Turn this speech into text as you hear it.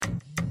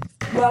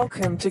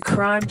Welcome to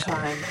Crime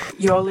Time.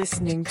 You're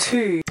listening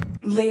to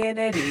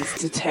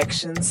Leonetti's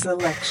Detection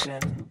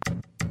Selection.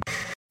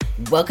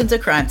 Welcome to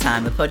Crime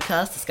Time, the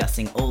podcast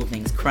discussing all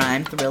things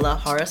crime, thriller,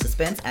 horror,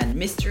 suspense, and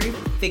mystery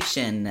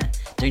fiction.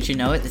 Don't you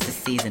know it? This is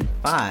season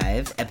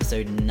 5,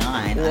 episode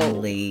 9. Whoa.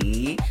 I'm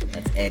Lee.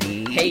 That's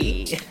Eddie.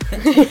 Hey.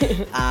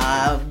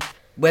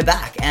 We're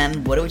back,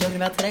 and what are we talking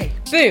about today?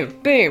 Boom,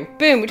 boom,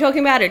 boom. We're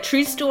talking about a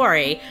true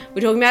story.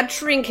 We're talking about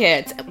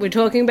trinkets. We're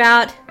talking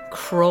about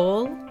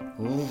Crawl.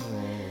 Ooh.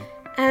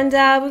 And,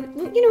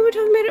 we're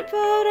talking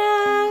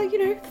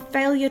about,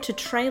 failure to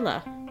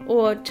trailer.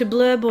 Or to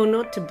blurb or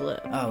not to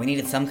blurb. Oh, we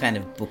needed some kind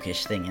of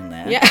bookish thing in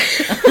there. Yeah.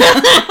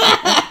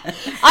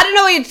 I don't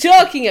know what you're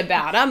talking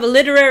about. I'm a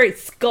literary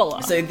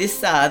scholar. So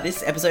this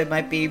episode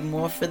might be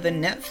more for the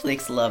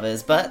Netflix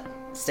lovers, but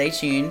stay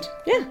tuned.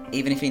 Yeah.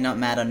 Even if you're not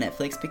mad on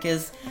Netflix,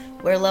 because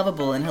we're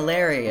lovable and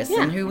hilarious,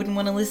 Yeah. and who wouldn't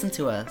want to listen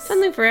to us?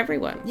 Something for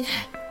everyone. Yeah.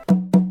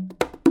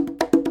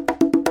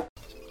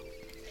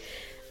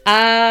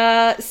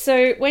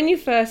 So when you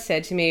first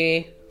said to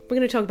me, we're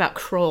going to talk about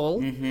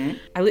Crawl,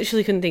 I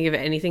literally couldn't think of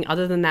anything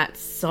other than that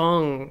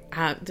song.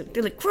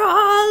 They're like,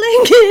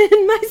 crawling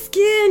in my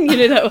skin. You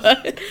know that one?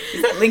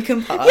 Is that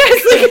Linkin Park?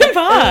 Yes, Linkin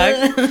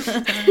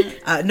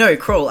Park. No,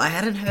 Crawl. I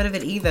hadn't heard of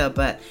it either,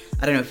 but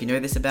I don't know if you know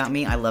this about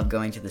me. I love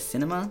going to the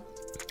cinema.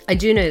 I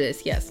do know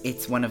this, yes.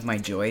 It's one of my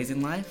joys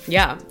in life.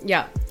 Yeah.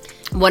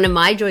 One of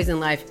my joys in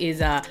life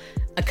is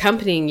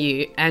accompanying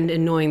you and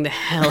annoying the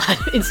hell out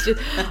of it. It's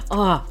just,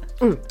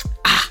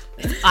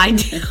 it's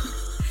ideal.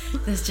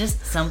 There's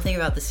just something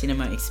about the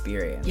cinema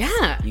experience.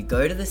 Yeah. You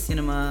go to the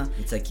cinema,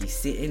 it's like you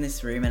sit in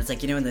this room, and it's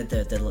like, you know, when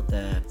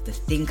the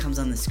thing comes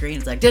on the screen,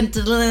 it's like, dun,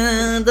 dun,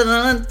 dun, dun,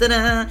 dun, dun,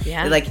 dun.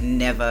 Yeah. It like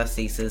never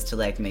ceases to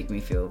like make me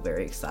feel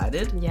very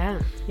excited. Yeah.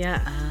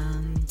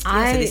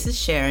 So this is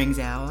Sharing's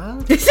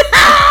Hour.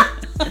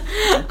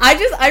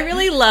 I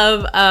really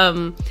love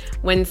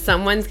when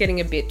someone's getting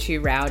a bit too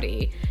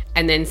rowdy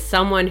and then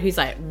someone who's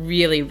like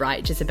really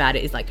righteous about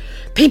it is like,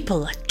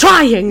 people are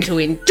trying to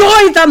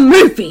enjoy the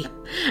movie.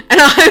 And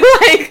I'm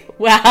like,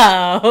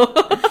 wow.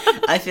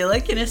 I feel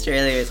like in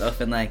Australia it's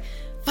often like,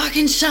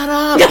 fucking shut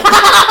up.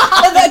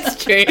 That's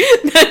true.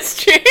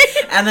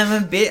 And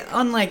I'm a bit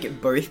on like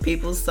both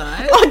people's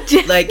side. Oh,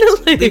 definitely. Like,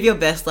 live your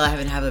best life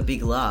and have a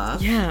big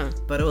laugh. Yeah.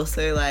 But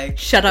also like,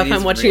 Shut up, it is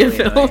I'm watching really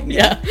a film. annoying.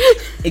 Yeah.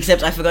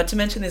 Except I forgot to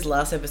mention this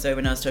last episode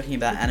when I was talking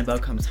about Annabelle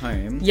Comes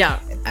Home. Yeah.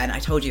 And I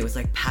told you it was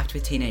like packed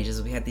with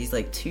teenagers. We had these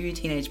like 2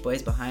 teenage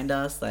boys behind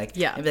us, like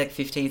maybe like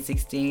 15,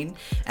 16.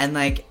 And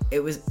like,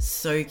 it was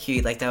so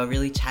cute. Like they were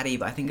really chatty,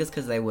 but I think it's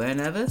because they were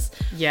nervous.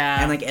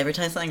 Yeah. And like every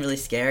time something really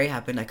scary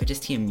happened, I could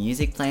just hear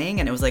music playing,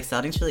 and it was like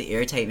starting to really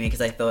irritate me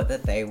because I thought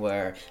that they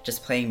were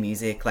just playing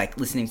music, like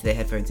listening to their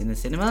headphones in the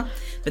cinema.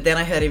 But then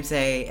I heard him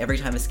say every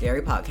time a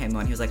scary part came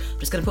on, he was like, I'm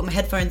just gonna put my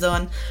headphones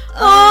on.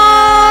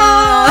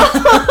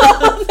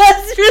 Oh,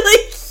 that's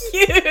really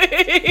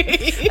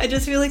cute. I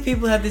just feel like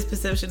people have this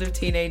perception of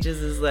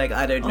teenagers as like,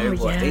 I don't know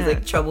what, these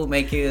like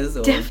troublemakers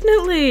or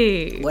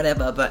Definitely.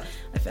 whatever, but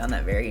I found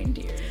that very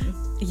endearing.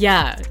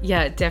 Yeah,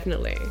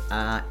 definitely.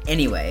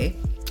 Anyway,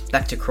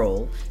 back to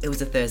Crawl. It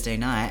was a Thursday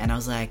night and I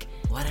was like,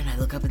 why don't I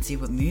look up and see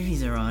what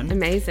movies are on?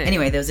 Amazing.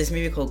 Anyway, there was this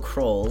movie called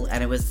Crawl,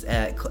 and it was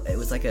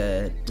like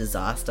a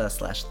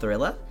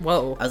disaster/thriller.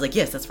 Whoa. I was like,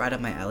 yes, that's right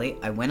up my alley.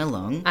 I went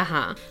along.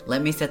 Uh-huh.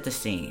 Let me set the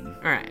scene.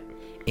 All right.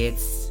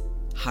 It's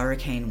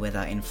hurricane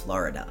weather in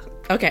Florida.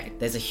 Okay.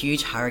 There's a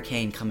huge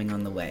hurricane coming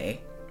on the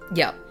way,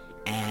 Yep.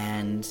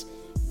 and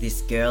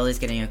this girl is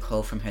getting a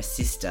call from her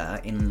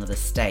sister in another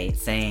state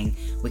saying,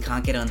 we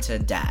can't get onto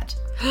dad.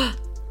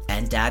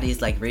 And dad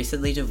is like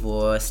recently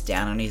divorced,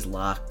 down on his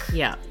luck.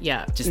 Yeah.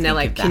 Just And they're think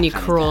like, of can that you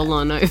kind of crawl dad.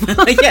 on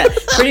over? Yeah,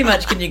 pretty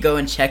much. Can you go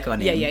and check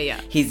on him? Yeah.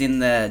 He's in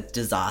the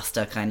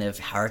disaster kind of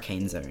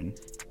hurricane zone.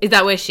 Is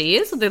that where she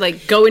is? Or they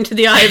like go into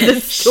the eye of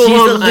the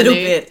storm?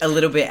 She's a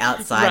little bit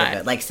outside Right. of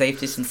it, like safe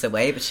distance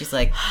away. But she's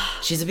like,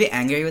 she's a bit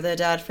angry with her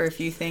dad for a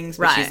few things.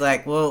 But Right. she's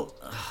like, well,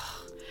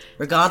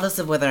 regardless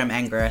of whether I'm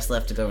angry, I still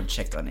have to go and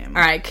check on him.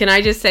 All right. Can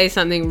I just say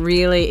something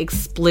really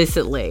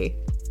explicitly?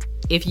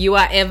 If you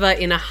are ever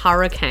in a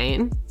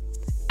hurricane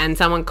and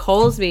someone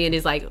calls me and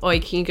is like, "Oh,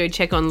 can you go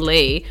check on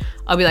Lee?"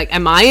 I'll be like,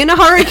 "Am I in a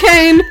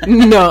hurricane?"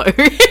 No.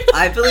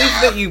 I believe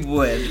that you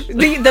would.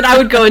 That I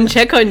would go and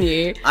check on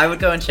you. I would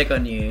go and check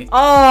on you.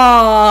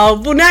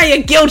 Oh, well now you're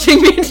guilting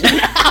me.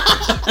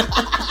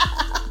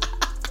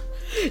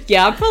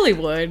 Yeah, I probably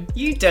would.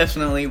 You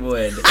definitely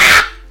would.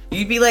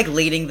 You'd be like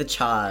leading the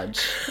charge.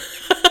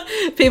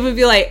 People would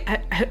be like,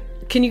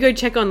 "Can you go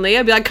check on Lee?"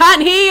 I'd be like,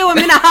 "Can't hear you. I'm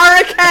in a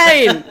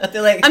hurricane.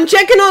 They're like, I'm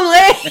checking on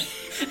Lee."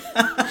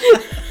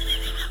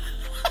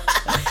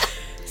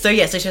 So she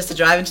has to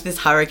drive into this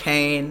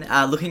hurricane,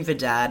 looking for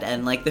dad,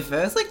 and like the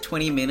first like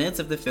 20 minutes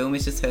of the film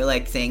is just her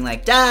like saying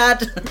like,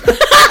 "Dad!"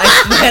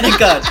 I swear to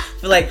God,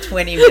 for like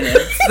 20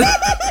 minutes.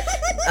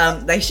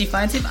 She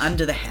finds him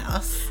under the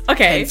house.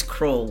 Okay. And it's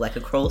Crawl, like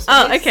a crawl space.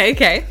 Oh,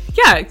 okay.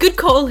 Yeah, good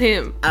call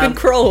him. Good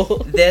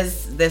crawl.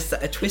 There's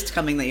a twist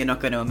coming that you're not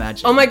going to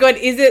imagine. Oh my god,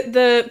 is it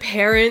the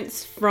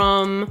parents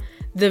from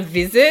The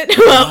Visit,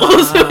 who are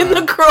also in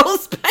the crawl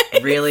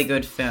space. Really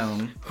good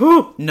film.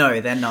 No,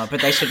 they're not,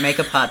 but they should make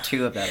a part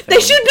 2 of that film. They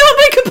should not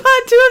make a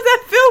part 2 of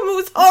that film. It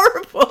was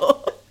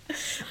horrible.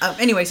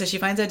 Anyway, so she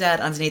finds her dad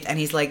underneath, and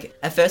he's like,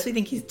 at first we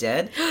think he's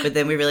dead, but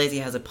then we realize he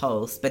has a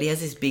pulse, but he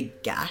has this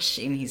big gash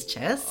in his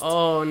chest.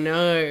 Oh,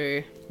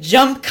 no.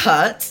 Jump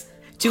cut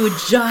to a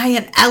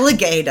giant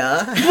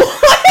alligator.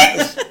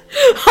 What?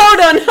 Hold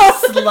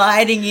on.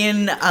 Sliding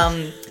in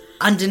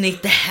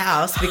underneath the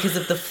house because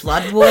of the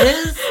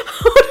floodwaters.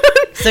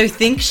 So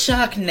think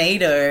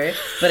Sharknado,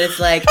 but it's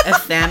like a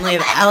family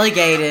of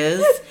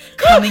alligators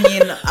coming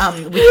in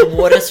with the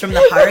waters from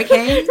the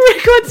hurricane.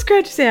 Record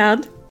scratch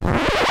sound.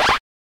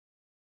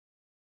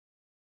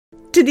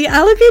 Did the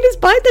alligators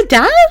bite the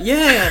dad?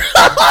 Yeah.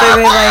 So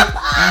they're like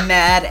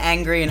mad,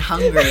 angry, and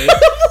hungry.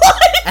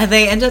 What? And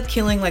they end up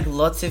killing like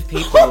lots of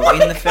people in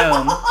the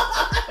film.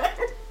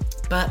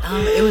 But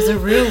it was a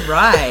real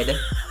ride.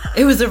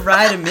 It was a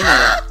ride a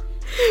minute.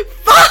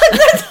 Fuck,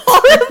 that's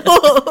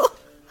horrible.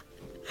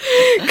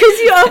 Because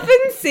you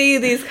often see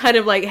these kind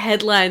of like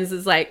headlines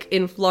as like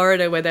in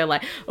Florida where they're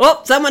like,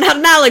 oh, someone had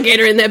an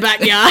alligator in their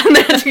backyard and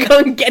they had to go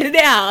and get it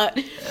out.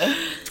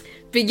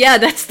 But yeah,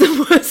 that's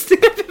the worst thing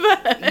I've ever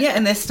heard. Yeah,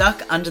 and they're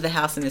stuck under the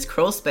house in this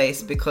crawl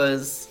space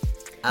because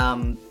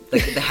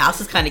like the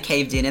house is kind of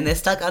caved in and they're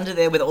stuck under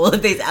there with all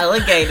of these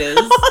alligators.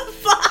 Oh,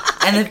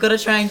 fuck. And they've got to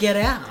try and get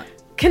out.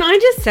 Can I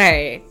just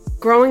say,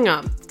 growing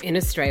up in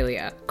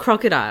Australia,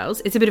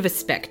 crocodiles, it's a bit of a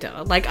spectre.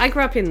 Like, I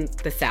grew up in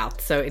the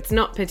south, so it's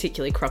not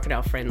particularly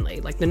crocodile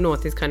friendly. Like, the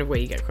north is kind of where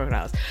you get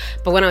crocodiles.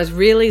 But when I was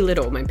really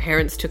little, my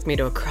parents took me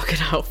to a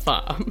crocodile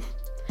farm.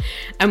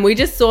 And we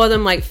just saw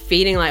them, like,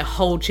 feeding, like,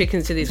 whole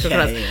chickens to these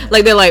crocodiles. Yeah.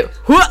 Like, they're like,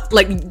 what?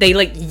 Like, they,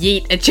 like,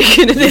 yeet a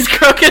chicken to this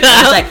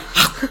crocodile. Like,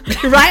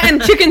 right?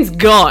 And chicken's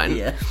gone.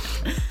 yeah.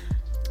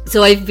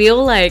 So I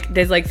feel like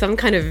there's, like, some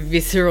kind of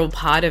visceral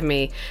part of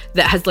me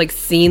that has, like,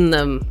 seen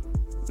them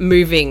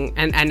moving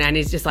and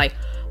is just, like,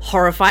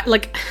 horrified.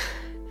 Like,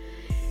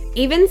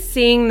 even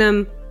seeing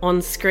them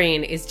on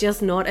screen is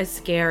just not as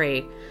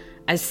scary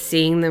as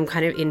seeing them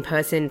kind of in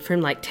person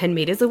from like 10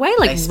 meters away.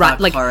 Like, They spark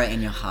like horror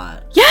in your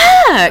heart.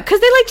 yeah, because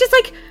they like just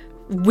like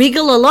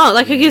wiggle along.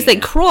 Like, I guess they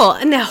crawl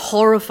and they're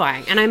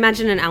horrifying. And I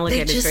imagine an They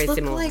alligator is just very look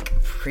similar. like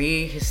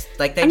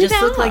like they I mean, just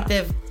they look are. like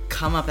they've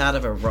come up out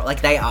of a rock.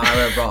 Like they are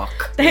a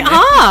rock. They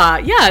are,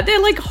 yeah.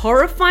 They're like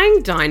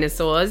horrifying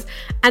dinosaurs,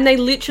 and they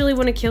literally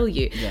want to kill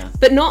you. Yeah.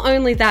 But not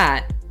only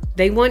that,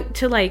 they want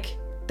to like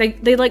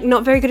they like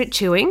not very good at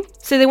chewing,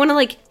 so they want to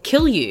like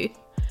kill you,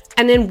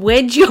 and then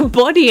wedge your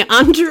body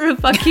under a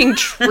fucking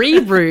tree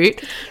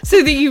root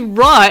so that you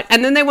rot,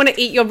 and then they want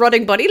to eat your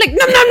rotting body. Like,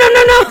 no, no, no,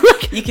 no, no.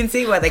 Like, You can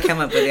see why they come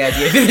up with the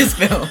idea for this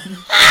film.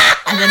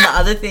 And then the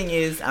other thing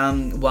is,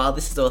 while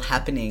this is all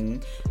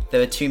happening,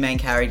 the two main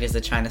characters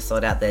are trying to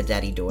sort out their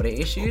daddy-daughter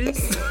issues.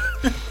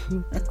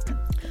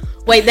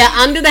 wait, they're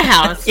under the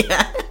house.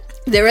 Yeah.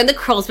 They're in the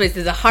crawl space.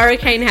 There's a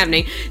hurricane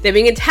happening. They're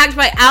being attacked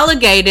by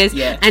alligators.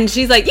 Yeah. And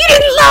she's like, you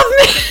didn't love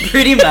me.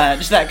 Pretty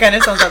much. That kind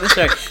of sums up the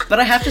show. But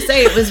I have to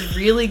say, it was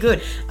really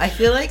good. I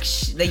feel like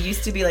there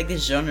used to be like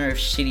this genre of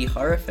shitty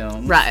horror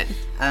films. Right.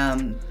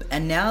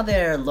 And now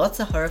there are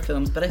lots of horror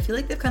films, but I feel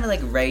like they've kind of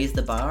like raised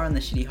the bar on the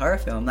shitty horror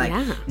film. Like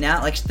Yeah.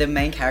 now, like the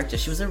main character,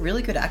 she was a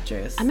really good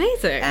actress.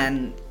 Amazing.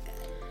 And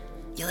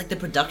yeah, like the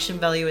production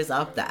value is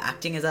up, the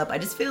acting is up. I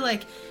just feel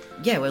like,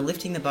 yeah, we're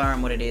lifting the bar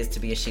on what it is to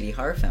be a shitty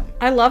horror film.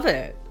 I love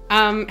it.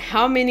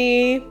 How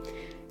many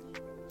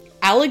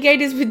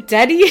alligators with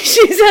daddy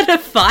issues out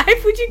of 5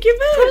 would you give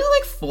it? Probably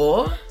like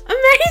 4.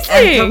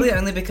 Amazing. And probably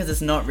only because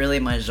it's not really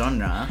my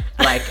genre.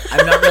 Like,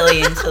 I'm not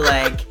really into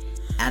like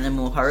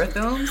animal horror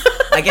films.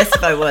 I guess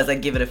if I was,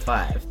 I'd give it a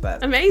 5.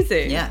 But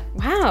Amazing. yeah.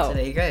 Wow. So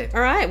there you go.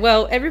 All right.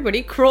 Well,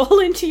 everybody crawl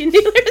into your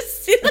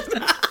nearest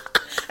cinema.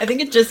 I think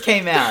it just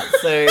came out,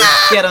 so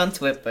get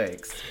onto it,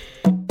 folks.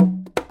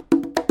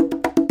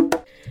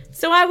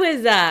 So I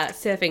was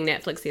surfing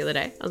Netflix the other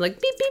day. I was like,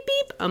 beep, beep,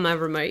 beep on my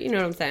remote. You know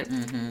what I'm saying?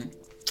 Mm-hmm.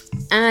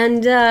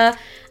 And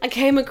I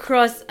came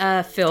across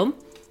a film.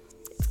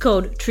 It's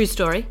called True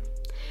Story.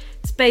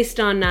 It's based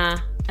on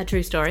a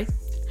true story.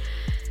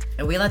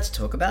 Are we allowed to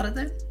talk about it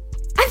then?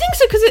 I think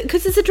so,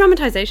 because it's a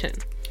dramatization.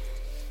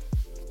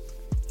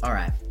 All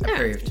right,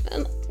 approved.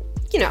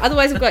 You know,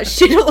 otherwise we've got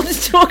shit all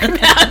to talk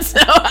about, so...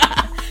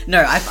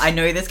 No, I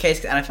know this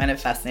case and I find it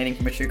fascinating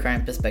from a true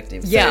crime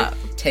perspective. So Yeah.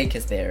 take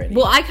us there. Eddie.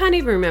 Well, I can't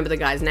even remember the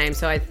guy's name,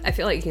 so I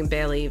feel like you can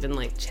barely even,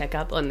 like, check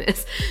up on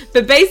this.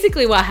 But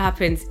basically what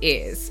happens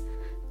is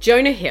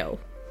Jonah Hill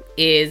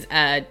is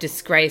a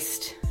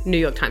disgraced New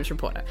York Times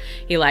reporter.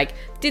 He, like,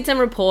 did some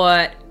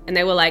report, and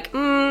they were like,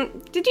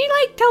 did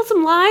you, like, tell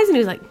some lies? And he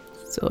was like,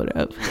 sort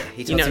of. Yeah,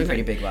 he told some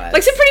pretty big lies.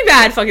 Like, some pretty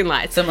bad fucking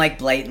lies. Some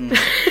blatant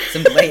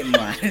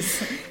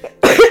lies.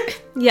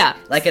 Yeah.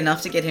 Like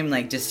enough to get him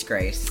like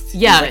disgraced.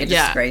 Yeah, He's like a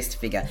yeah. disgraced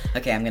figure.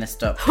 Okay, I'm gonna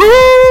stop.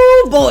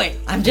 Oh, boy.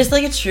 I'm just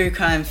like a true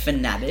crime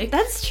fanatic.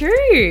 That's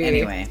true.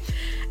 Anyway.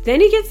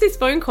 Then he gets this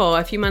phone call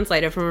a few months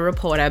later from a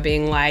reporter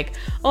being like,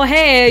 oh,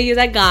 hey, you're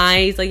that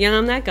guy. He's like, yeah,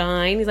 I'm that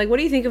guy. And he's like, what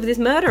do you think of this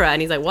murderer?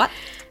 And he's like, what?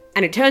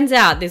 And it turns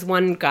out this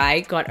one guy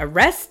got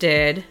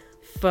arrested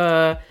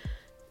for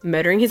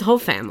murdering his whole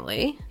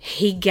family.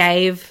 He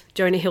gave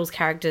Jonah Hill's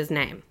character's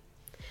name.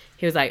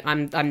 He was like,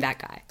 I'm that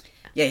guy.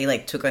 Yeah, he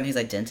like took on his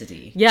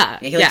identity. Yeah.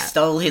 He like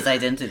stole his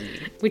identity.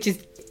 Which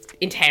is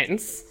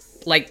intense.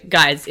 Like,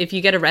 guys, if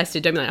you get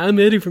arrested, don't be like, I'm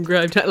Eddie from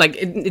Grove Time. Like,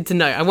 it's a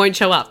no. I won't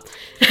show up.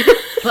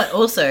 But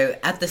also,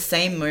 at the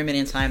same moment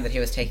in time that he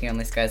was taking on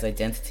this guy's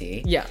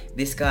identity,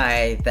 this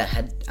guy that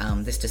had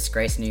this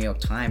disgraced New York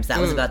Times, that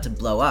was about to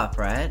blow up,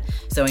 right?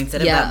 So instead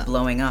of that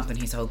blowing up and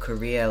his whole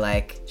career,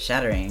 like,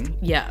 shattering,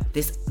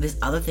 this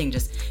other thing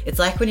just... It's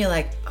like when you're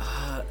like,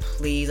 oh,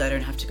 please, I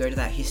don't have to go to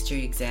that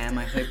history exam.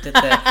 I hope that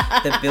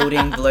the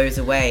building blows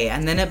away.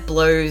 And then it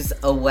blows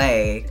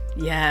away.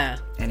 Yeah.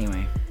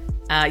 Anyway.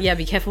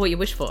 Be careful what you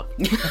wish for.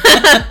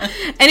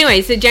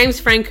 Anyway, so James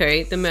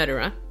Franco, the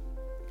murderer...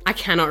 I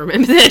cannot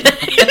remember that.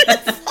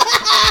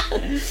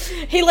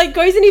 He like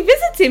goes and he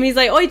visits him. He's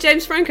like, "Oi,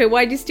 James Franco,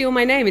 why'd you steal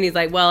my name?" And he's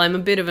like, "Well, I'm a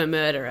bit of a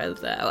murderer,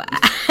 so."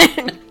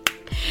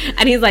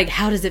 And he's like,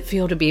 "How does it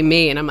feel to be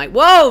me?" And I'm like,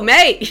 "Whoa,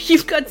 mate,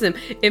 you've got some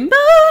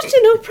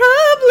emotional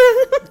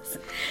problems."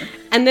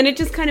 And then it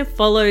just kind of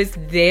follows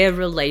their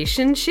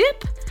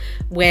relationship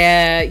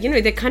where, you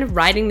know, they're kind of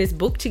writing this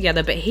book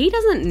together, but he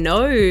doesn't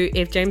know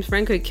if James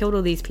Franco killed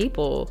all these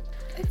people.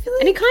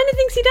 And he kind of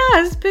thinks he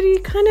does, but he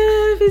kind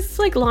of is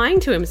like lying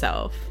to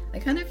himself. I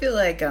kind of feel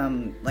like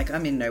I'm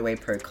in no way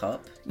pro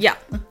cop. Yeah.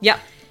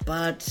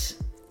 But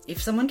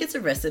if someone gets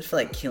arrested for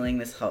like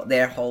killing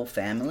their whole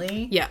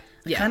family,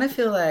 I kind of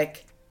feel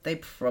like they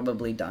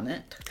probably done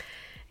it.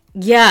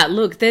 Yeah,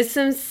 look,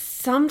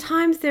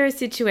 sometimes there are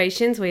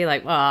situations where you're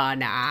like, oh,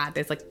 nah,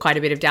 there's like quite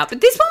a bit of doubt.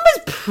 But this one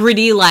was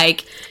pretty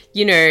like,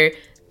 you know,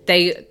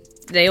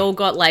 they all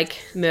got like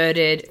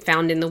murdered,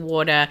 found in the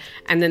water,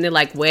 and then they're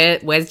like,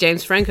 where's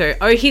James Franco?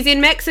 Oh, he's in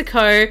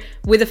Mexico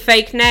with a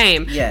fake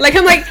name. Yeah. Like,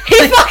 I'm like, he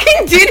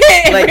fucking did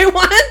it, like,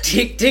 everyone.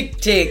 Tick, tick,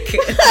 tick.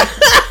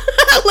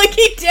 Like,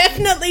 he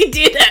definitely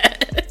did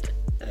it.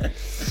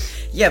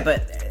 Yeah,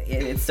 but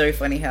it's so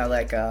funny how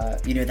like,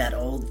 you know, that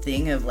old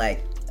thing of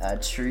like,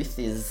 truth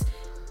is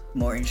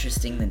more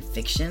interesting than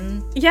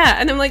fiction. Yeah,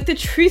 and I'm like, the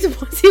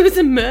truth was he was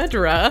a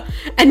murderer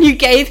and you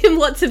gave him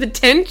lots of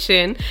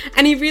attention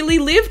and he really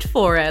lived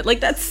for it. Like,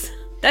 that's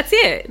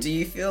it. Do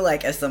you feel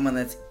like, as someone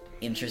that's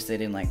interested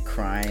in like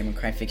crime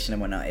fiction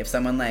and whatnot, if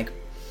someone like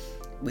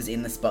was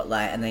in the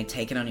spotlight and they'd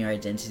taken on your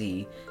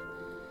identity,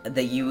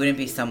 that you wouldn't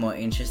be somewhat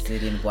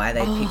interested in why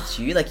they picked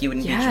you? Like, you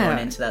wouldn't be drawn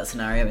into that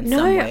scenario in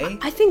some way?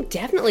 I think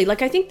definitely.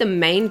 Like, I think the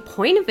main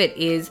point of it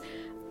is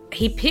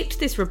he picked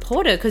this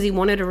reporter because he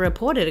wanted a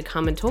reporter to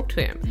come and talk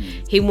to him.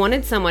 He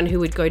wanted someone who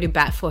would go to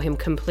bat for him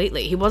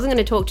completely. He wasn't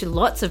going to talk to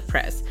lots of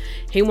press.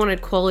 He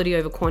wanted quality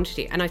over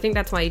quantity, and I think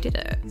that's why he did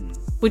it.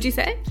 Would you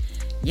say?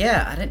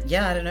 Yeah,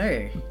 I don't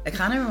know. It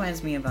kind of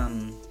reminds me of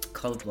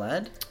Cold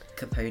Blood.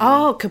 Capote.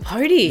 Oh,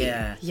 Capote.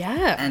 Yeah.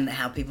 Yeah. And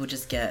how people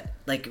just get,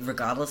 like,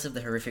 regardless of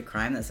the horrific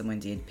crime that someone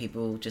did,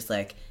 people just,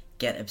 like,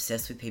 get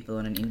obsessed with people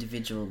on an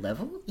individual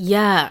level.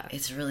 Yeah.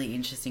 It's really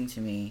interesting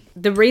to me.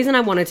 The reason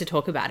I wanted to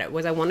talk about it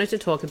was I wanted to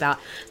talk about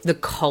the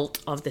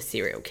cult of the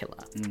serial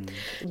killer.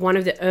 One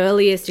of the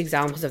earliest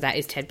examples of that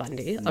is Ted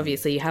Bundy.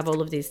 Obviously, you have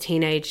all of these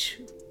teenage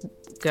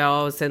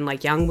girls and,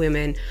 like, young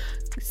women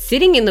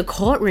sitting in the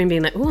courtroom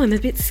being like, oh, I'm a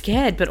bit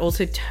scared, but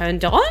also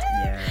turned on.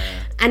 Yeah.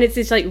 And it's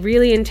this, like,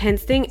 really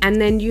intense thing. And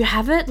then you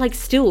have it, like,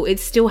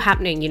 it's still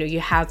happening. You know,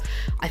 you have,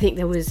 I think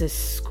there was a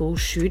school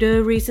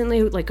shooter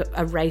recently, like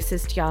a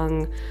racist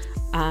young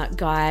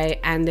guy.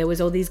 And there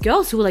was all these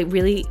girls who were, like,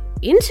 really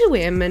into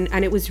him.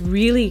 And it was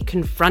really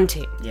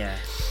confronting. Yeah.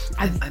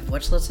 I've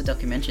watched lots of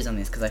documentaries on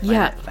this because I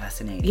find it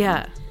fascinating.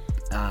 Yeah.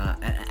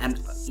 And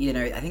you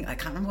know, I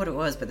can't remember what it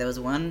was, but there was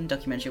one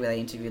documentary where they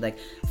interviewed like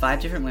 5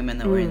 different women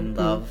that were in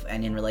love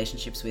and in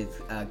relationships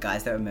with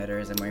guys that were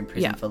murderers and were in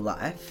prison for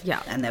life.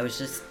 Yeah. And there was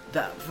just,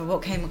 but for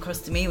what came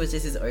across to me was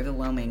just this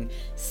overwhelming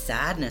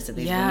sadness that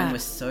these women were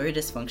so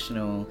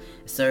dysfunctional,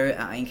 so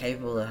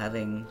incapable of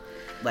having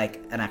like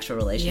an actual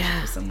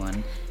relationship with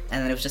someone.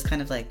 And then it was just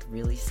kind of like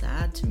really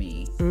sad to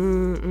me.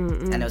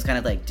 And it was kind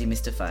of like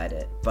demystified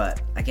it.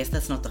 But I guess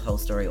that's not the whole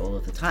story all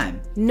of the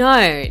time. No.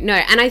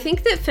 And I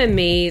think that for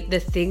me, the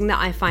thing that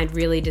I find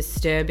really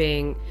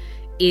disturbing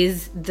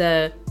is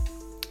the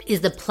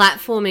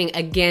platforming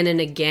again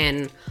and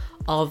again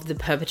of the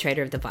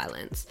perpetrator of the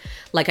violence.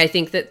 Like, I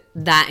think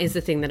that is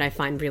the thing that I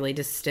find really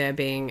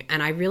disturbing.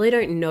 And I really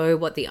don't know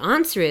what the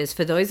answer is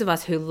for those of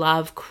us who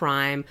love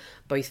crime,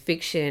 both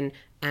fiction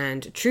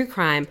and true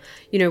crime.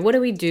 You know, what do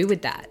we do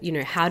with that? You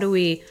know, how do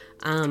we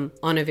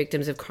honor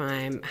victims of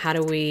crime? How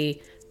do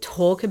we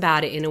talk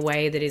about it in a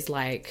way that is,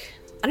 like,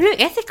 I don't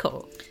know,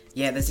 ethical?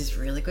 Yeah, there's this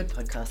really good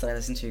podcast that I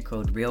listen to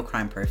called Real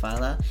Crime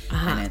Profiler.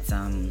 And it's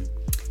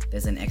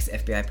there's an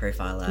ex-FBI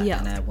profiler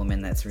and a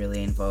woman that's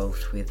really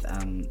involved with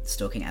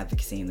stalking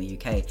advocacy in the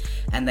UK.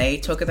 And they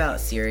talk about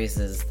series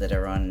that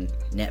are on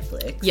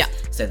Netflix. Yeah.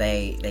 So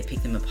they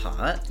pick them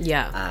apart.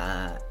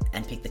 Yeah.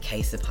 and pick the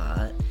case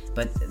apart,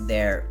 but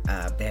they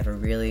have a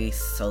really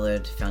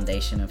solid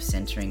foundation of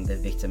centering the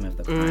victim of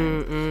the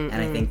crime. And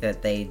I think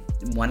that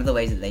one of the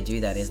ways that they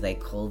do that is they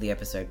call the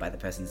episode by the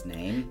person's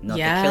name, not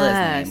the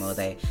killer's name, or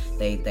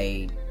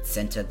they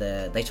center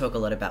they talk a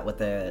lot about what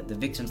the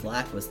victim's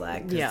life was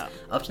like. 'Cause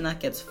often that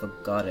gets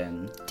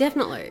forgotten.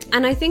 Definitely.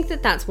 And I think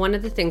that that's one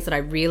of the things that I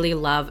really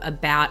love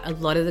about a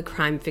lot of the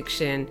crime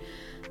fiction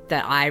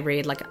that I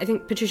read. Like, I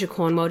think Patricia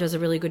Cornwell does a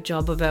really good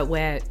job of it,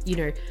 where, you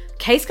know,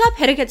 Kay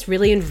Scarpetta gets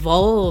really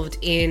involved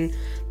in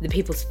the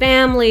people's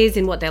families,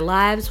 in what their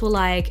lives were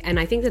like, and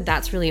I think that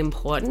that's really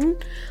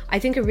important. I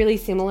think a really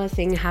similar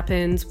thing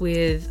happens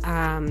with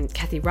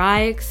Kathy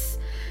Reichs.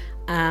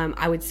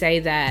 I would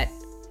say that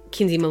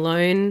Kinsey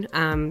Malone,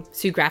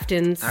 Sue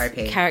Grafton's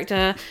R.I.P.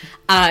 character,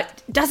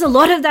 does a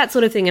lot of that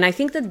sort of thing, and I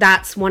think that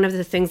that's one of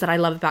the things that I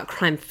love about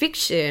crime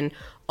fiction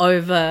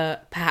over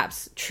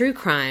perhaps true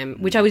crime,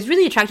 which I was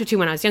really attracted to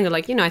when I was younger.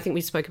 Like, you know, I think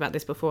we spoke about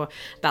this before,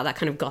 about that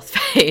kind of goth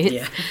phase.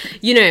 Yeah.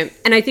 You know,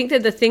 and I think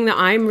that the thing that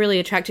I'm really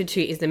attracted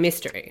to is the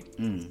mystery.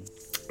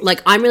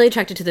 Like, I'm really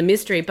attracted to the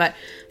mystery, but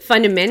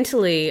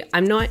fundamentally,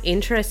 I'm not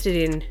interested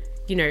in,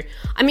 you know,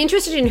 I'm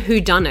interested in who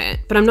done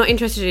it, but I'm not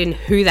interested in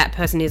who that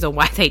person is or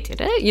why they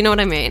did it. You know what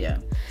I mean? Yeah.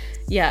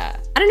 Yeah.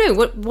 I don't know.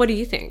 What do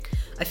you think?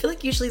 I feel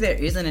like usually there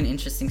isn't an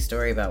interesting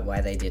story about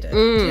why they did it. Do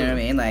you know what I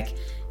mean? Like,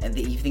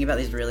 you think about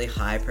these really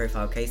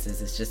high-profile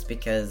cases, it's just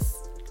because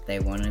they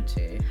wanted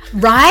to.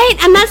 Right?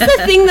 And that's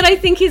the thing that I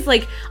think is,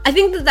 like, I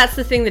think that that's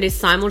the thing that is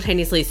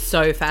simultaneously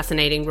so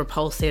fascinating,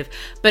 repulsive,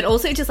 but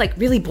also just, like,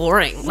 really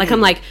boring. Like,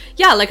 I'm like,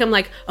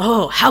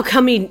 oh, how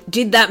come he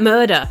did that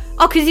murder?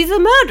 Oh, because he's a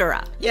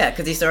murderer. Yeah,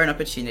 because he saw an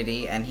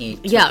opportunity and he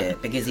took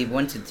it because he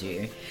wanted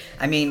to.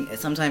 I mean,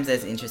 sometimes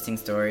there's interesting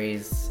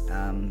stories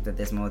that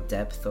there's more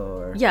depth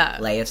or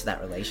layer to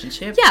that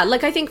relationship. Yeah,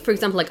 like, I think, for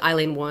example, like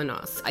Eileen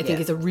Wuornos, I think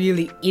is a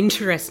really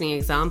interesting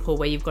example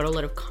where you've got a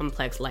lot of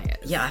complex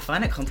layers. Yeah, I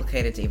find it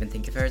complicated to even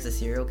think of her as a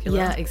serial killer.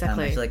 Yeah,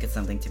 exactly. I feel like it's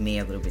something, to me,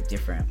 a little bit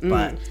different.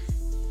 But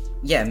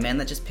yeah, men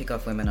that just pick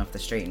off women off the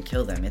street and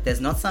kill them. If there's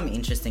not some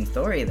interesting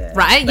story there.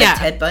 Right, like yeah.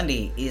 Ted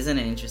Bundy isn't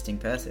an interesting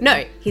person.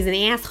 No, he's an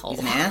asshole.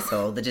 He's an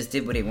asshole that just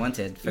did what he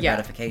wanted for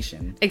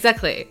gratification.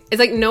 Exactly. It's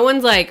like, no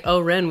one's like, oh,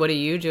 Ren, what are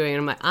you doing?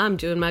 And I'm like, I'm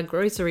doing my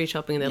grocery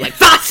shopping. And they're like,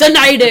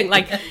 fascinating!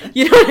 Like,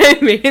 you know what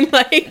I mean?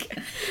 Like,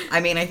 I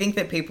mean, I think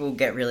that people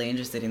get really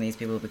interested in these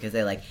people because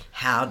they're like,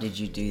 how did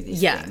you do this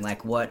thing?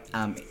 Like,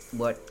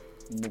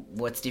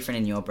 what's different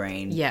in your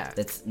brain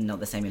that's not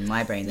the same in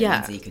my brain that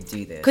means that you could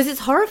do this? Because it's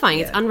horrifying.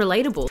 It's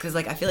unrelatable. Because,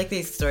 like, I feel like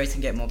these stories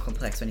can get more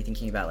complex when you're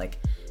thinking about, like,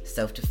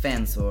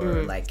 self-defense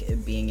or, like,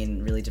 being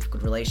in really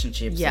difficult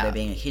relationships or there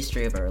being a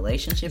history of a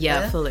relationship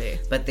there. Fully.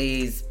 But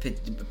these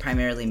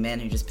primarily men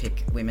who just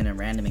pick women at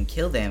random and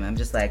kill them, I'm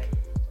just like,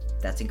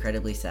 that's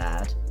incredibly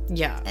sad.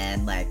 Yeah.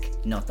 And, like,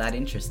 not that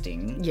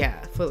interesting. Yeah,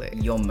 fully.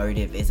 Your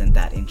motive isn't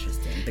that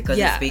interesting. Because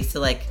it speaks to,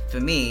 like, for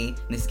me,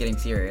 and this is getting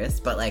serious,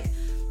 but, like,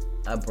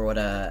 a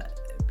broader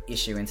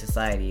issue in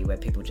society where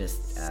people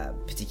just,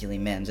 particularly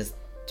men, just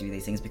do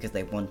these things because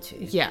they want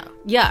to.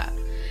 Yeah,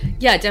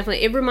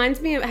 definitely. It reminds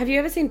me of, have you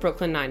ever seen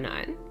Brooklyn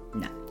Nine-Nine?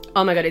 No.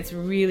 Oh my god, it's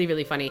really,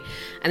 really funny.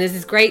 And there's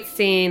this great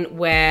scene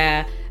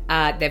where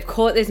they've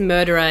caught this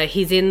murderer.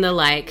 He's in the,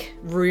 like,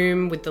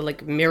 room with the,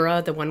 like,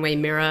 mirror, the one-way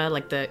mirror,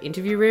 like the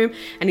interview room,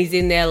 and he's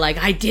in there like,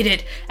 I did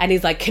it, and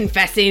he's like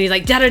confessing, he's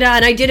like, da-da-da,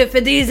 and I did it for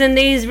these and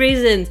these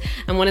reasons.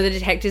 And one of the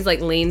detectives,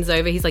 like, leans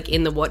over, he's like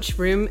in the watch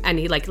room, and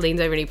he, like,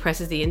 leans over and he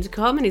presses the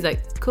intercom, and he's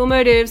like, cool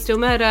motive, still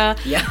murder.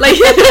 Yeah. Like,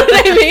 you know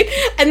what I mean?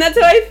 And that's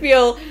how I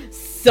feel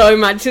so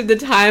much of the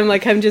time.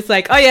 Like, I'm just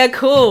like, oh yeah,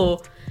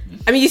 cool.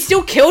 I mean, you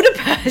still killed a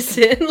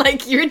person.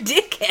 Like, you're a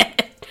dickhead.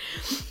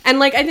 And,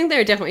 like, I think there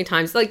are definitely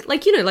times,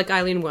 like you know, like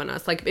Eileen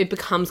Wuornos, like, it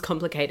becomes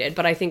complicated.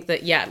 But I think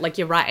that, yeah, like,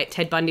 you're right.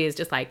 Ted Bundy is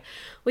just like,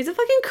 well, he's a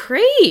fucking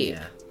creep.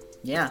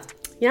 Yeah.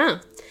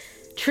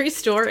 True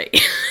story.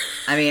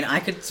 I mean, I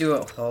could do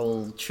a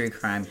whole true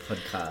crime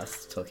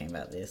podcast talking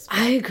about this.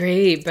 I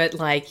agree, but,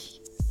 like,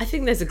 I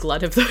think there's a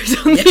glut of those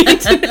on the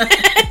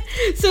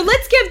internet. So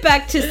let's get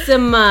back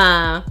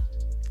to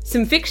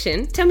some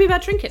fiction. Tell me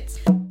about Trinkets.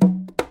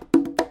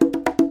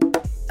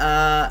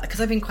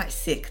 Because I've been quite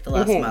sick the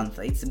last month.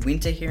 It's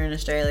winter here in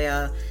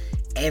Australia.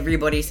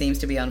 Everybody seems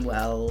to be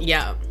unwell.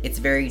 Yeah. It's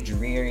very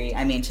dreary.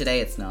 I mean, today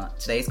it's not.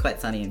 Today's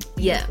quite sunny and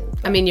beautiful. Yeah.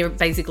 I mean, you're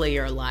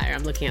a liar.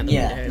 I'm looking out the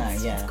window.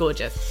 It's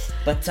gorgeous.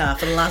 But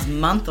for the last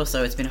month or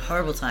so, it's been a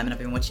horrible time, and I've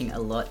been watching a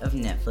lot of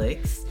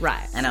Netflix.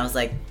 Right. And I was,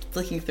 like,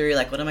 flicking through,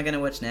 like, what am I going to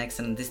watch next?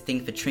 And this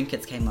thing for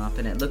Trinkets came up,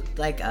 and it looked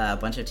like a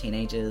bunch of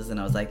teenagers, and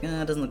I was like,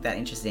 it doesn't look that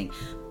interesting.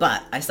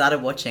 But I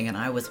started watching, and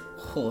I was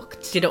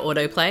hooked. Did it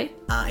autoplay?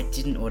 I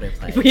didn't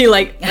autoplay. Were you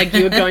like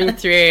you were going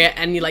through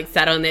and you, like,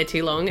 sat on there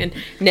too long, and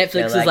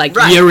Netflix was like,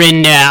 right, you're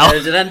in now.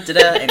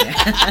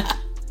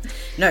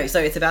 No, so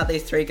it's about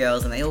these three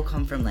girls, and they all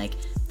come from, like,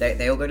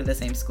 they all go to the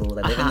same school.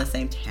 They live in the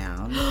same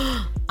town.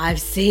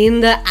 I've seen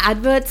the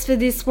adverts for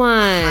this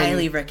one.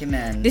 Highly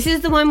recommend. This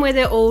is the one where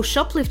they're all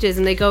shoplifters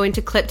and they go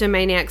into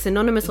Kleptomaniacs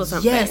Anonymous or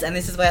something. Yes, and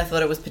this is why I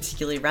thought it was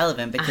particularly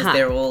relevant, because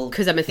they're all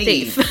because I'm a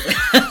thief.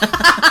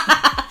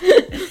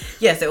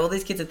 Yeah, so all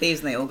these kids are thieves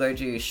and they all go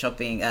to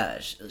shoplifting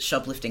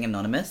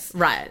anonymous.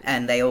 Right.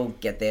 And they all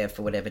get there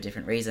for whatever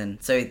different reason.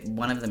 So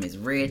one of them is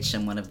rich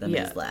and one of them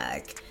Yeah. is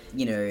like,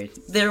 you know,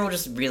 they're all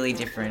just really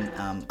different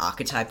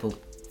archetypal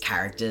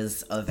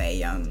characters of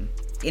a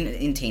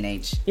in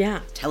teenage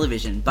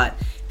television, but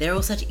they're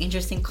all such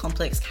interesting,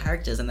 complex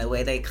characters, and the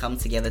way they come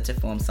together to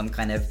form some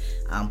kind of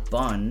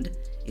bond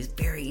is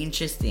very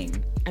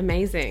interesting.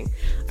 Amazing.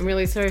 I'm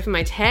really sorry for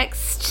my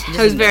text.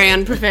 That was very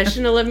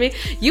unprofessional of me.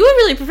 You were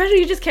really professional.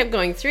 You just kept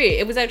going through.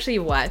 It was actually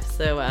your wife,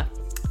 so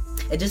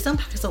it just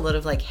unpacks a lot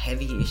of like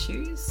heavy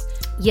issues.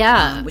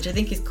 Yeah. Which I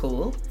think is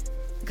cool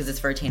because it's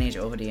for a teenage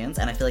audience,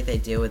 and I feel like they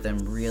deal with them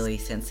really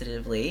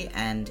sensitively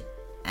and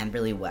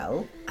really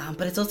well.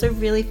 But it's also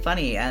really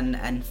funny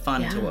and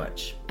fun to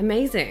watch.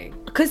 Amazing.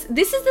 Because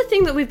this is the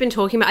thing that we've been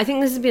talking about. I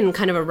think this has been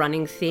kind of a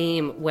running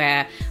theme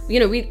where, you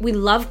know, we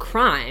love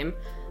crime,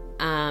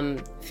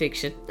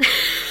 fiction,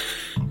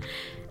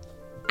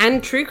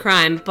 and true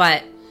crime,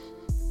 but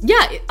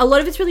yeah, a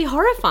lot of it's really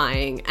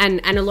horrifying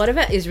and a lot of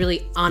it is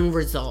really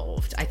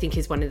unresolved, I think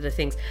is one of the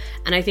things.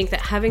 And I think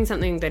that having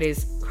something that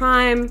is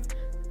crime,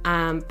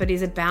 but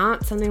is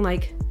about something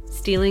like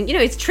stealing, you know,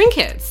 it's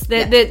trinkets.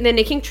 They're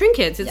nicking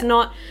trinkets. It's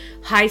not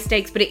high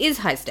stakes, but it is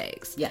high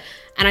stakes. Yeah.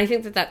 And I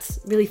think that that's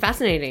really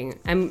fascinating.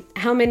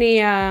 How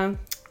many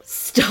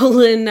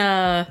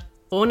stolen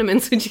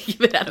ornaments would you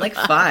give it out of Like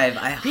 5? 5.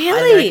 I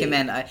highly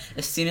recommend.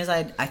 As soon as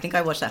I think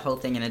I watched that whole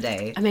thing in a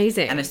day.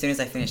 Amazing. And as soon as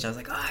I finished, I was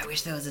like, oh, I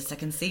wish there was a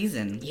second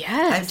season.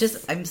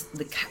 Yes.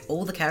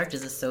 All the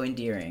characters are so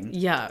endearing.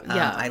 Yeah.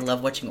 I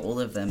love watching all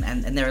of them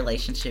and their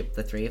relationship,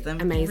 the 3 of them.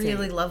 Amazing.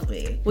 Really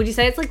lovely. Would you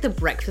say it's like the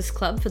Breakfast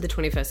Club for the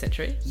 21st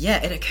century? Yeah,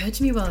 it occurred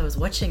to me while I was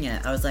watching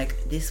it. I was like,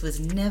 this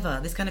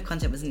kind of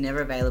content was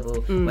never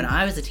available when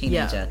I was a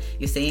teenager. Yeah.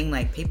 You're seeing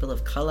like people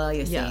of color,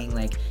 you're seeing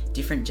like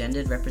different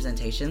gendered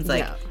representations,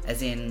 like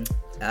as in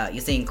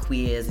you're seeing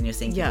queers and you're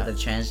seeing people that are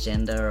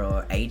transgender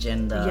or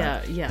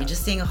agender. You're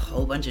just seeing a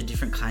whole bunch of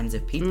different kinds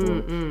of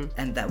people,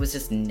 and that was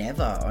just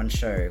never on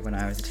show when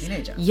I was a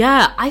teenager.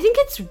 Yeah, I think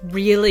it's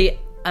really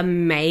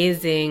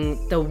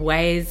amazing the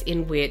ways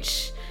in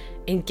which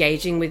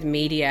engaging with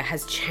media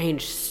has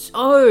changed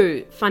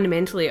so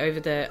fundamentally over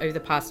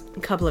the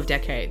past couple of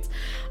decades.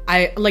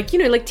 I like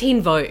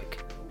Teen Vogue.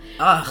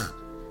 Ugh.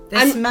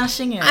 They're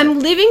smashing it. I'm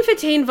living for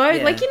Teen Vogue.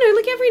 Yeah. Like, you know,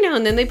 like every now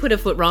and then they put a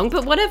foot wrong,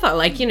 but whatever.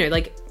 Like, you know,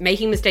 like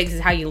making mistakes is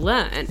how you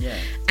learn. Yeah.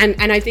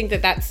 And I think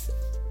that that's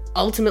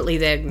ultimately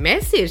their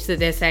message, that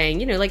they're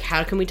saying, you know, like,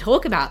 how can we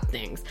talk about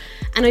things?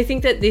 And I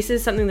think that this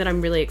is something that I'm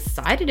really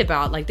excited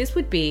about. Like, this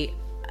would be,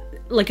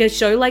 like, a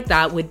show like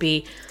that would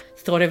be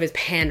thought of as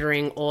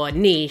pandering or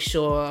niche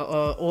or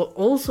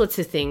all sorts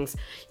of things,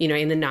 you know,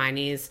 in the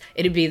 90s.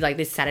 It'd be like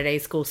this Saturday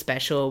school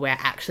special where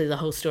actually the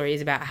whole story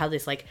is about how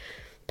this, like,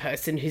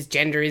 person whose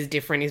gender is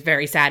different is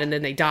very sad and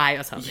then they die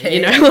or something,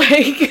 you know,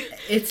 like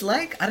it's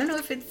like, I don't know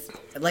if it's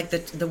like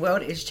the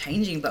world is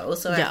changing, but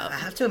also I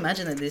have to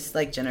imagine that this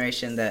like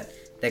generation that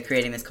they're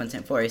creating this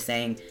content for is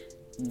saying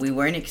we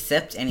won't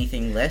accept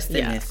anything less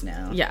than this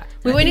now.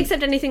 We won't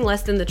accept anything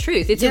less than the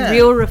truth. It's a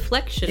real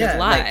reflection of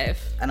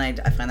life, and I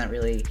find that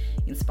really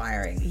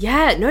inspiring.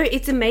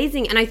 It's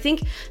amazing. And I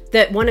think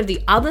that one of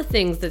the other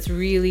things that's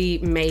really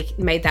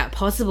made that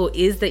possible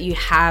is that you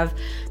have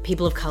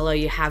people of color,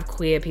 you have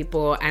queer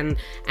people and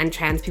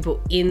trans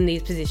people in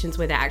these positions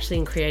where they're actually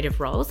in creative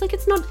roles. Like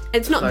it's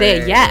not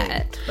there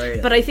yet,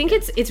 but I think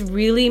it's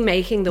really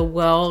making the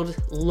world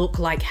look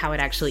like how it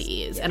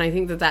actually is. And I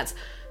think that that's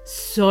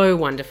so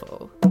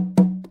wonderful.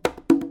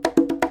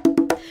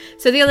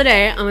 So the other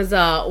day I was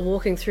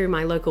walking through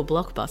my local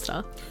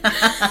Blockbuster.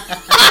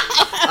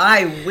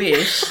 I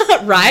wish.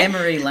 Right?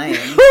 Memory lane.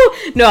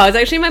 No, I was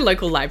actually in my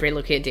local library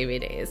looking at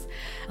DVDs.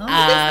 Oh,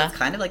 that's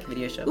kind of like a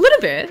video shop. A little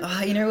bit.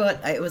 Oh, you know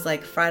what? It was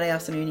like Friday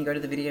afternoon, you go to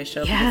the video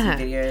shop, you get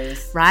some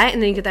videos. Right? And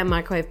then you get that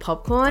microwave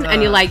popcorn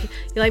and you're like,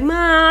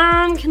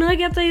 Mom, can I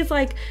get these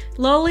like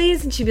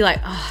lollies? And she'd be like,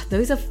 oh,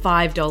 those are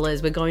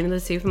 $5. We're going to the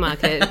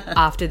supermarket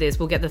after this.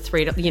 We'll get the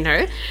 $3, you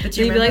know? But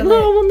you'd be like,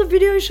 no, I'm on the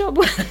video shop.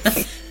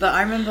 But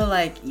I remember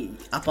like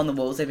up on the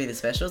walls there'd be the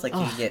specials. Like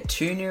you could get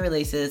 2 new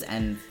releases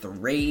and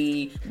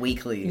 3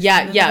 weeklies.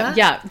 Yeah.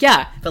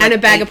 For like and a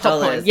bag $8. of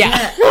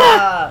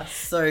popcorn.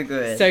 So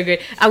good. So good.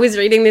 I was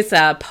reading this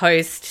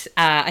post,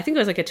 I think it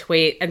was like a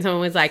tweet, and someone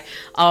was like,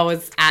 I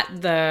was at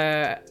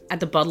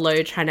the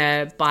bottle-o trying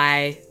to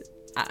buy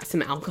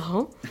some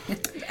alcohol.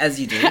 As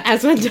you do.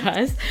 As one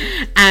does.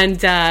 And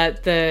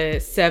the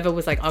server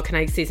was like, oh, can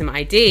I see some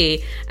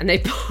ID? And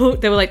they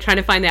were like trying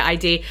to find their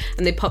ID,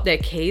 and they popped their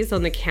keys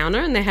on the counter,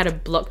 and they had a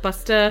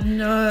Blockbuster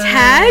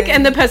tag,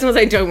 and the person was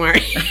like, don't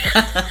worry.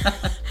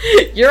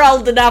 You're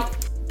old enough.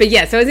 But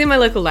yeah, so I was in my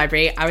local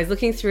library. I was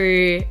looking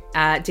through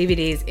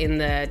DVDs in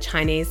the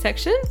Chinese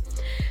section,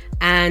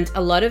 and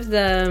a lot of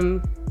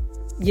them,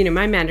 you know,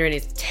 my Mandarin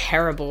is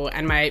terrible,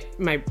 and my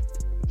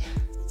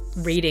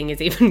reading is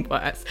even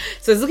worse.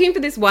 So I was looking for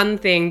this one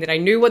thing that I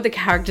knew what the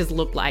characters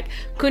looked like,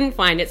 couldn't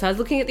find it. So I was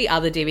looking at the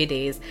other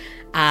DVDs.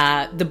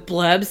 The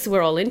blurbs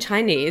were all in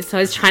Chinese, so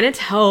I was trying to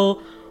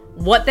tell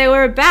what they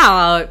were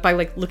about by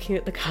like looking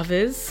at the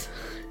covers.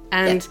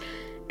 and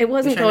it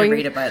wasn't Trying to going.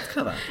 read it by its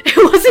cover. It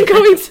wasn't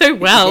going so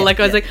well. Yeah, like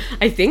I was yeah. like,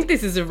 I think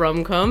this is a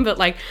rom-com, but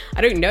like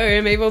I don't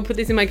know. Maybe I'll put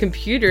this in my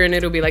computer and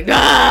it'll be like,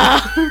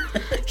 ah,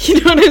 you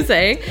know what I'm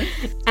saying?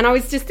 And I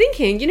was just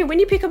thinking, you know, when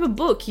you pick up a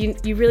book, you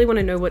really want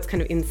to know what's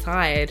kind of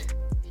inside.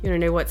 You want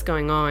to know what's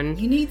going on.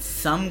 You need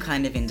some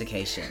kind of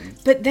indication.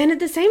 But then at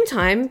the same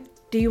time,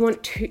 do you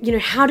want to? You know,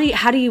 how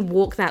do you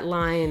walk that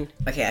line?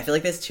 Okay, I feel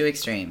like there's two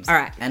extremes. All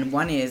right. And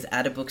one is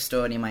at a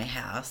bookstore near my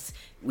house,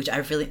 which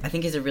I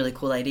think is a really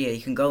cool idea. You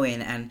can go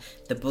in and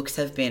the books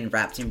have been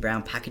wrapped in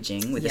brown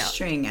packaging with a Yep.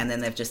 string, and then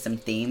they've just some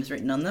themes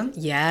written on them.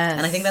 Yes.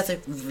 And I think that's a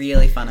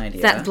really fun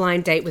idea. that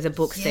blind date with a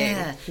book Yeah.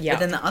 thing. Yeah. But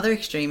then the other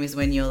extreme is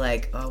when you're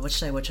like, oh, what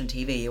should I watch on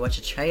TV? You watch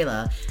a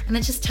trailer, and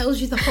it just tells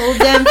you the whole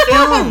damn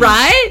film.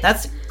 Right?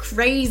 That's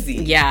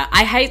crazy. Yeah,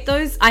 I hate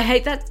those. I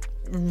hate that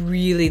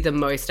really the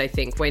most, I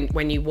think,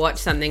 when you watch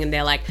something and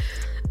they're like,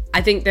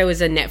 I think there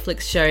was a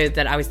Netflix show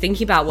that I was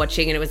thinking about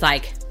watching and it was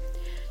like,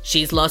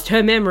 she's lost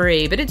her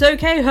memory, but it's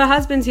okay, her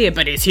husband's here.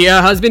 But is he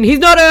her husband? He's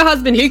not her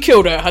husband, he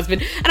killed her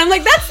husband. And I'm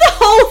like, that's the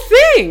whole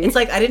thing. It's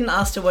like, I didn't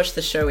ask to watch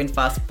the show in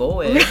fast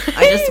forward.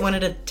 I just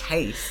wanted a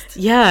taste.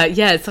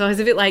 Yeah. So I was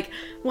a bit like,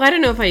 well, I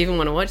don't know if I even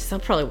want to watch this. I'll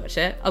probably watch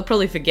it. I'll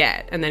probably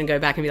forget and then go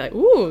back and be like,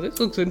 ooh, this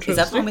looks interesting. Is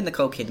that the one with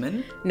Nicole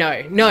Kidman?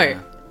 No.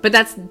 But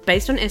that's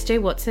based on S.J.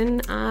 Watson,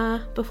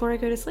 Before I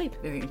Go to Sleep.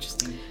 Very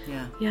interesting.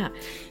 Yeah. Yeah.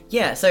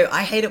 Yeah, so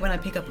I hate it when I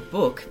pick up a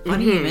book.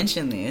 Funny you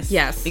mention this.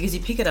 Yes. Because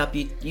you pick it up,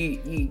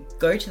 you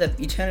go to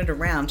you turn it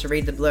around to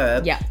read the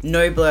blurb. Yeah.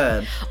 No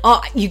blurb.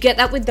 Oh, you get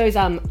that with those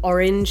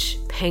orange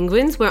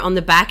penguins where on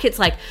the back it's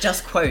like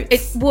Just quotes.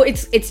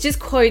 it's just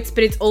quotes,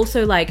 but it's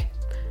also like,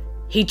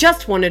 he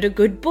just wanted a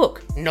good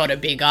book, not a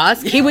big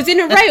ask. He was in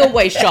a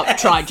railway shop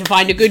trying to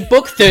find a good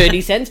book,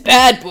 30 cents,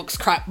 bad books,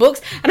 crap books.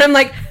 And I'm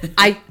like,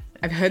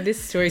 I've heard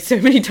this story so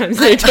many times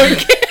that I don't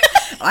care.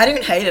 I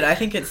don't hate it. I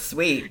think it's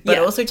sweet. But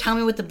Yeah. also tell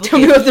me what the book Tell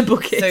is. me what the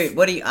book is.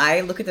 So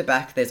I look at the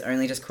back, there's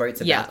only just quotes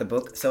about Yeah. the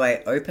book. So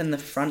I open the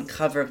front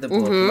cover of the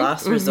book,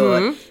 last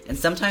resort, and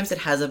sometimes it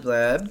has a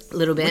blurb. A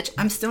little bit. Which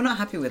I'm still not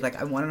happy with.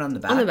 Like, I want it on the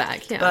back. On the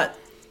back, yeah. But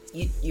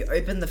you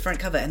open the front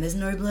cover and there's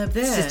no blurb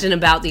there. It's just an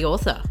about the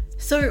author.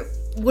 So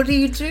what do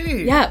you do?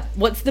 Yeah,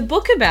 what's the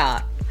book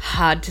about?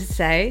 Hard to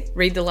say.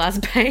 Read the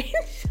last page.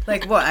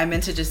 Like what? I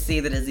meant to just see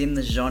that it's in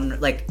the genre,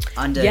 like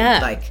under Yeah.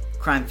 like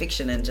crime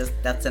fiction, and just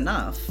that's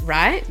enough.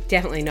 Right?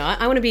 Definitely not.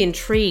 I want to be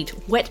intrigued.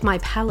 Whet my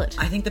palate.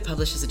 I think the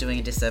publishers are doing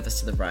a disservice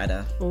to the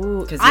writer.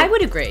 Ooh, 'Cause I you're-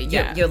 would agree.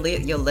 Yeah.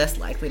 You're less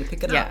likely to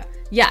pick it Yeah. up.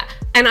 Yeah.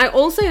 And I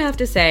also have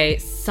to say,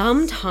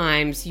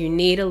 sometimes you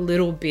need a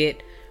little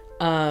bit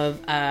of,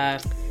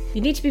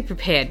 you need to be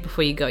prepared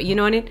before you go. You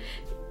know what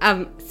I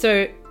mean?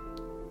 So,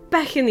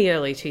 back in the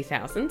early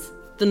 2000s,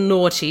 the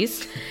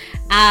noughties,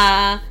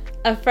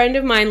 a friend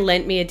of mine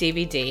lent me a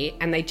DVD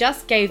and they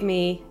just gave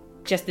me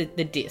just the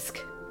disc.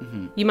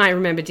 Mm-hmm. You might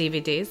remember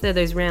DVDs. They're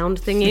those round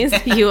thingies.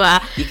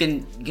 You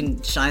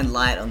can shine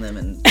light on them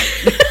and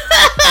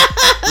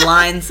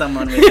blind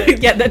someone with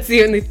it. Yeah, that's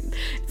the only.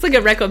 It's like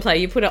a record player.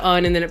 You put it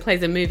on and then it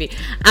plays a movie.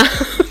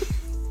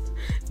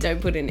 Don't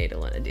put a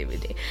needle on a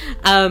DVD.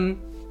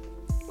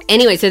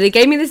 Anyway, so they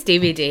gave me this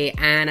DVD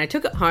and I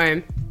took it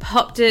home,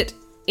 popped it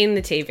in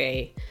the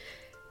TV,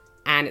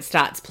 and it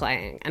starts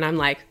playing. And I'm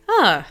like,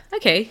 oh,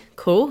 okay,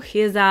 cool.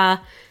 Here's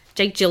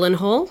Jake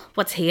Gyllenhaal.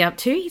 What's he up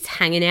to? He's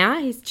hanging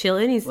out. He's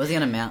chilling. Was he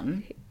on a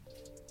mountain?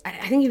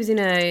 I think he was in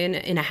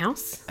a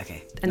house.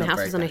 Okay. And the not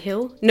house was on a Brokeback.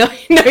 hill. No,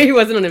 he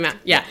wasn't on a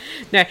mountain. Yeah,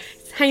 no,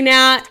 he's hanging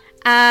out.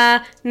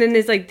 And then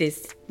there's like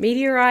this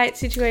meteorite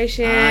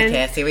situation.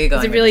 Okay, I see where you're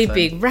going There's a with really this one.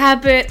 big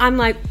rabbit. I'm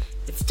like,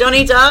 It's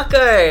Donnie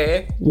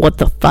Darko. what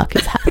the fuck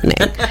is happening?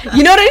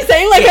 You know what I'm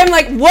saying? Like, I'm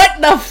like, what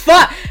the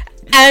fuck?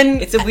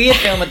 And It's a weird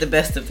film at the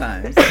best of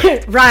times.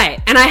 right,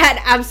 and I had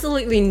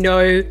absolutely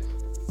no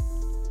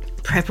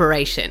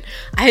preparation.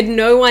 I had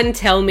no one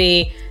tell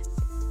me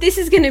this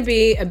is going to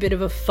be a bit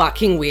of a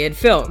fucking weird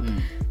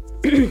film.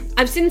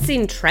 I've since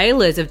seen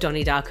trailers of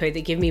Donnie Darko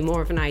that give me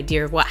more of an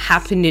idea of what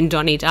happened in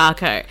Donnie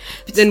Darko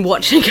than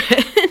watching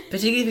it.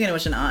 Particularly if you're going to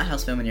watch an art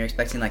house film and you're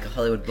expecting like a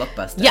Hollywood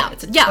blockbuster. Yeah,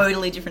 It's a yeah.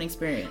 totally different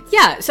experience.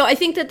 Yeah, so I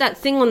think that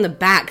thing on the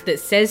back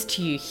that says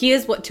to you,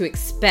 here's what to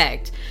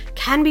expect,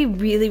 can be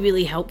really,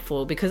 really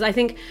helpful, because I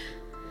think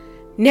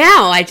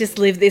now I just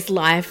live this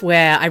life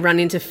where I run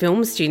into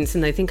film students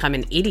and they think I'm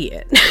an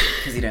idiot.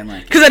 Because you don't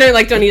like it. Because I don't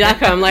like Donnie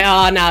Darko. I'm like,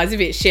 oh, no, it's a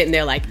bit shit. And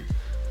they're like,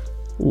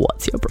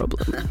 what's your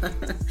problem?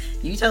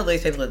 You tell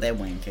those people that they're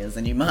wankers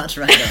and you march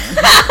right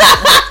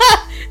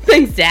on.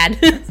 Thanks,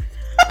 Dad.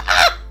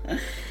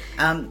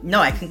 No,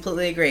 I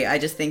completely agree. I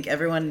just think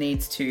everyone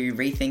needs to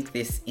rethink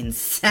this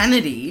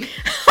insanity.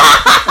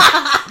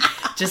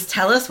 Just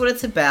tell us what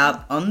it's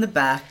about on the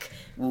back.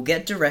 We'll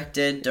get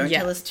directed. Don't Yeah.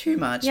 tell us too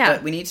much. Yeah.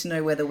 But we need to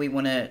know whether we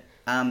want to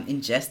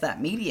ingest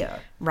that media.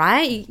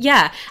 Right?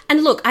 Yeah.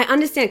 And look, I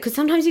understand, because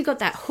sometimes you got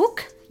that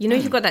hook. You know,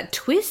 you've got that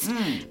twist.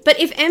 But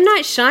if M.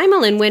 Night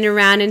Shyamalan went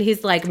around and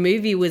his like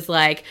movie was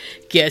like,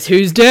 guess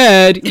who's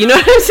dead? You know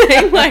what I'm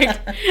saying?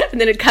 Like, and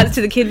then it cuts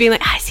to the kid being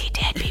like, I see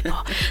dead people.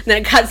 And then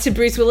it cuts to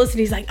Bruce Willis and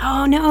he's like,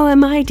 oh no,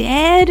 am I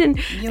dead? And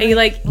you're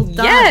like,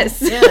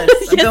 yes. Yes,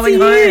 I'm Yes, going he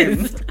home.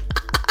 is.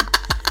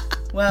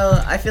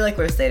 Well, I feel like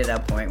we've stated our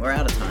point. We're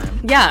out of time.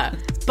 Yeah,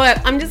 but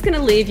I'm just going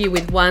to leave you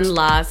with one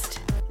last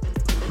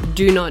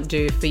do not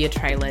do for your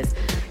trailers.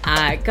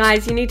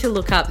 Guys, you need to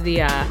look up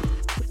the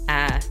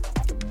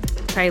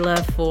trailer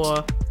for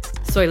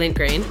Soylent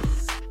Green.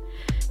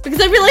 Because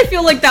I really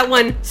feel like that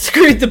one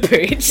screwed the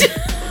pooch.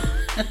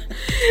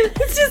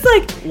 It's just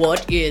like,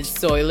 what is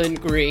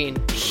Soylent Green?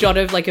 Shot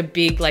of like a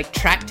big like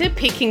tractor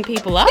picking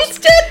people up. It's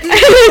dead.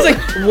 It's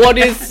like, what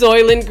is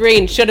Soylent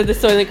Green? Shot of the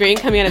Soylent Green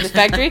coming out of the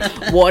factory.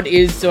 What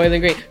is Soylent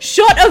Green?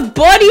 Shot of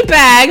body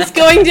bags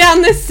going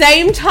down the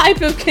same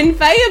type of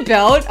conveyor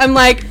belt. I'm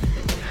like,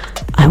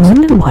 I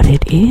wonder what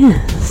it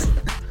is.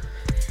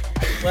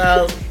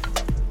 Well,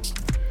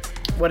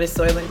 what is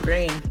Soylent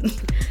Green?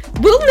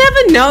 We'll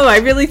never know.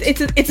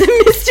 It's a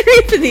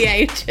mystery for the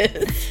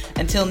ages.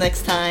 Until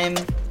next time,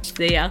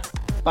 See ya.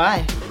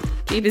 bye.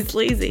 Keep it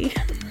sleazy.